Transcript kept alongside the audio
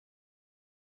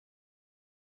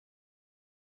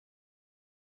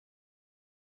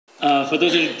For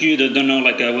those of you that don't know,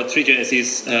 like what Three.js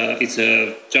is, it's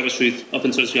a JavaScript,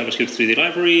 open source JavaScript 3D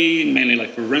library, mainly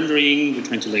like for rendering. We're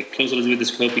trying to like close a little bit the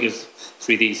scope because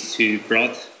 3D is too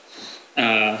broad.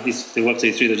 It's the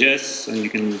website Three.js, and you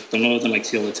can download and like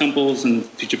see all the examples and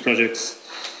future projects.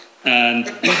 And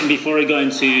before I go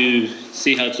into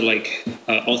see how to like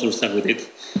author stuff with it,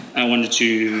 I wanted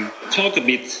to talk a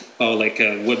bit about like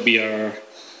WebVR,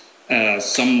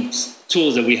 some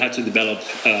tools that we had to develop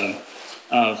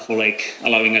for like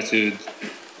allowing us to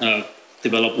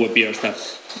develop WebVR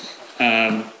stuff.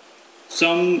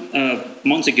 Some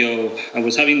months ago, I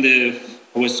was starting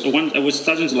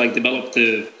to like develop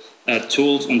the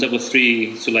tools on top of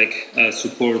 3 to like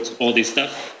support all this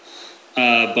stuff.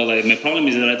 But like my problem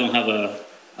is that I don't have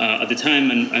at the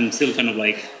time, and I'm still kind of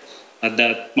like at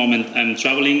that moment I'm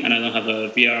traveling and I don't have a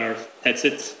VR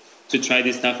headset to try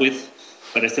this stuff with.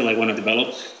 But I still like want to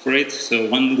develop for it. So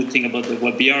one good thing about the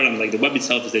WebVR and like the web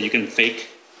itself is that you can fake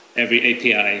every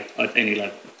API at any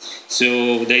level.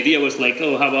 So the idea was like,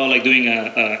 oh, how about like doing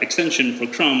a extension for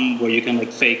Chrome where you can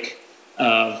like fake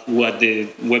what the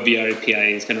WebVR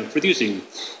API is kind of producing.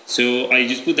 So I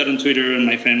just put that on Twitter, and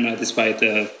my friend, despite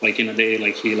like in a day,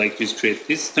 like he like just create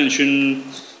this extension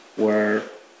where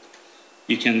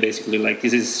you can basically like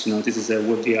this is a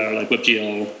WebVR like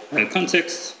WebGL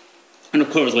context. And of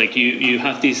course, like you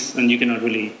have this, and you cannot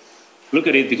really look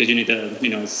at it because you need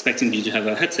expecting you to have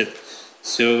a headset.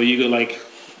 So you go like,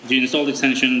 you install the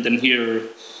extension, then here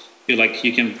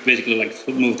you can basically like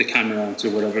move the camera to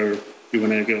wherever you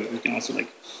want to go. You can also like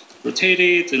rotate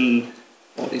it and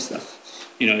all this stuff.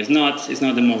 It's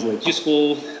not the most like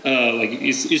useful. Like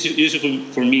it's useful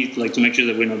for me like to make sure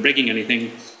that we're not breaking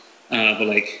anything. But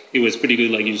like it was pretty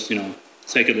good. Like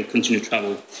so I could like, continue to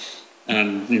travel.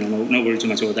 No worry too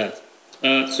much about that.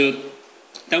 So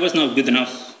that was not good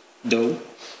enough, though.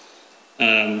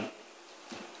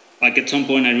 Like at some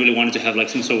point, I really wanted to have like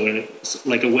some sort of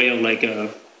like a way of like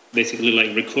basically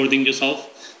like recording yourself.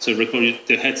 So record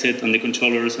the headset and the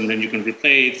controllers, and then you can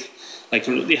replay it. Like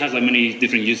it has like many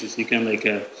different uses. You can like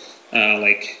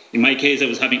in my case, I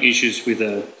was having issues with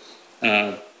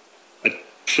an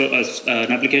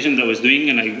application that I was doing,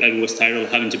 and I was tired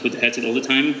of having to put the headset all the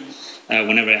time.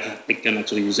 Whenever I can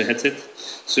actually use a headset.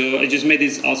 So I just made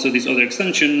this other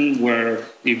extension where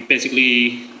it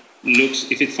basically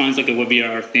looks, if it finds like a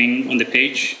WebVR thing on the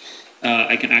page,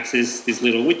 I can access this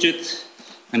little widget,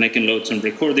 and I can load some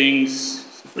recordings.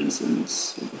 So for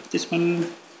instance, we'll go to this one,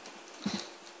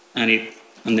 and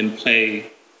then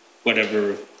play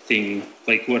whatever thing,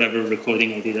 like whatever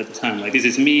recording I did at the time. Like this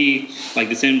is me, like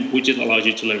the same widget allows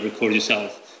you to like record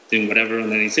yourself doing whatever, and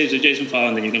then it saves a JSON file,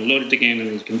 and then you can load it again, and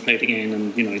then you can play it again,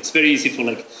 and it's very easy for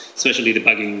like, especially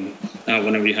debugging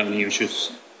whenever you have any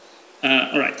issues.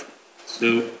 All right,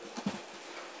 so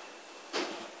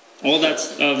all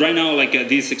that's right now. Like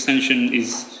this extension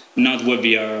is not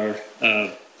WebVR.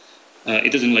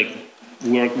 It doesn't like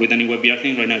work with any WebVR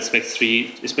thing right now. It expects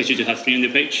 3, especially to have 3 on the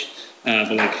page.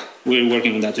 But like we're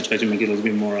working on that to try to make it a little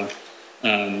bit more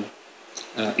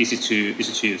easy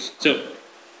to use. So.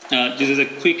 Just as a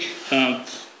quick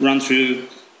run through,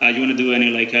 you want to do any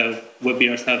like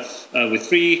WebVR stuff with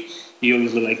 3. You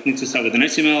obviously like need to start with an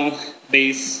HTML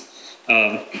base.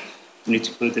 You need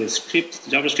to put the script,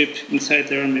 the JavaScript inside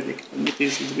there. Maybe I can make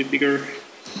this a little bit bigger.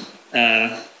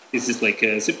 This is like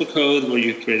a simple code where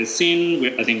you create a scene.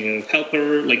 Where I think a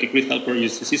helper, like a grid helper,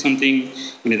 used to see something.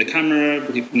 We need a camera.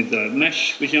 We need the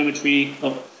mesh with geometry.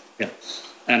 Oh, yeah.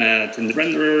 And then the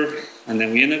renderer, and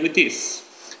then we end up with this.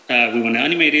 We want to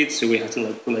animate it, so we have to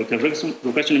like put like a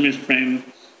regression image frame,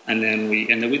 and then we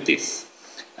end up with this.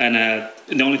 And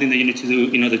the only thing that you need to do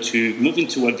in order to move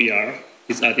into WebVR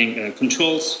is adding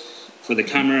controls for the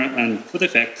camera and for the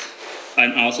effect,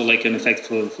 and also like an effect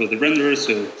for the renderer,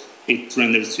 so it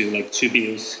renders to like 2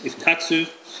 views if it had to.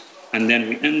 And then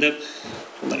we end up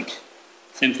like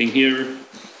same thing here.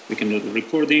 We can load the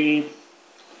recording.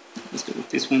 Let's go with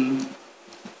this one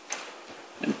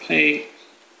and play.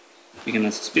 You can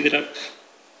also speed it up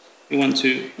if you want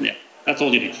to. Yeah, that's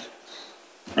all you need.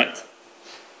 Right.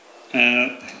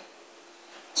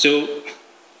 So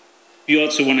you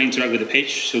also want to interact with the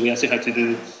page. So we also have to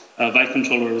do Vive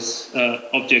controllers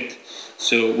object,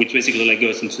 so which basically like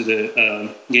goes into the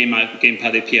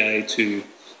gamepad API to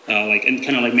like and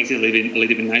kind of like makes it a little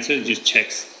bit nicer. It just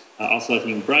checks. Also, I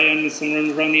think Brian is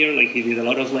somewhere around here. Like he did a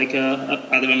lot of like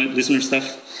other listener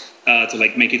stuff. To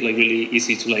like make it like really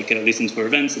easy to like listen for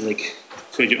events and like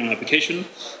create your own application.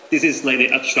 This is like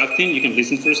the abstract thing. You can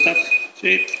listen for stuff to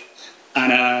it,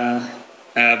 and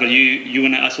but you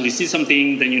want to actually see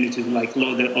something, then you need to like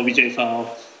load the OBJ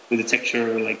file with the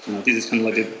texture. Like this is kind of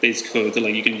like the base code that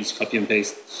like you can just copy and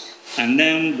paste. And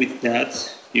then with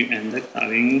that, you end up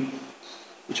having,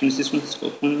 which one is this one?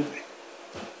 Scope one.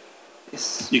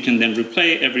 Yes. You can then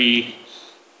replay every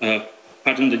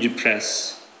button that you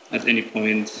press at any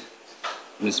point.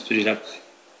 Let's put it up.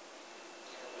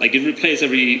 Like it replays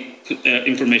every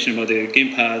information about the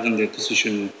gamepad and the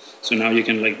position. So now you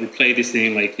can like replay this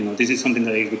thing, like, you know, this is something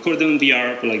that I recorded on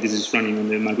VR, but like this is running on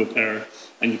the MacBook Air,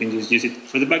 and you can just use it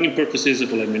for debugging purposes or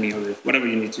for like many other, whatever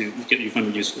you need to get you find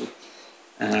it useful.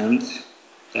 And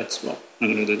that's, well,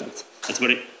 I'm gonna do that. That's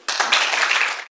about it.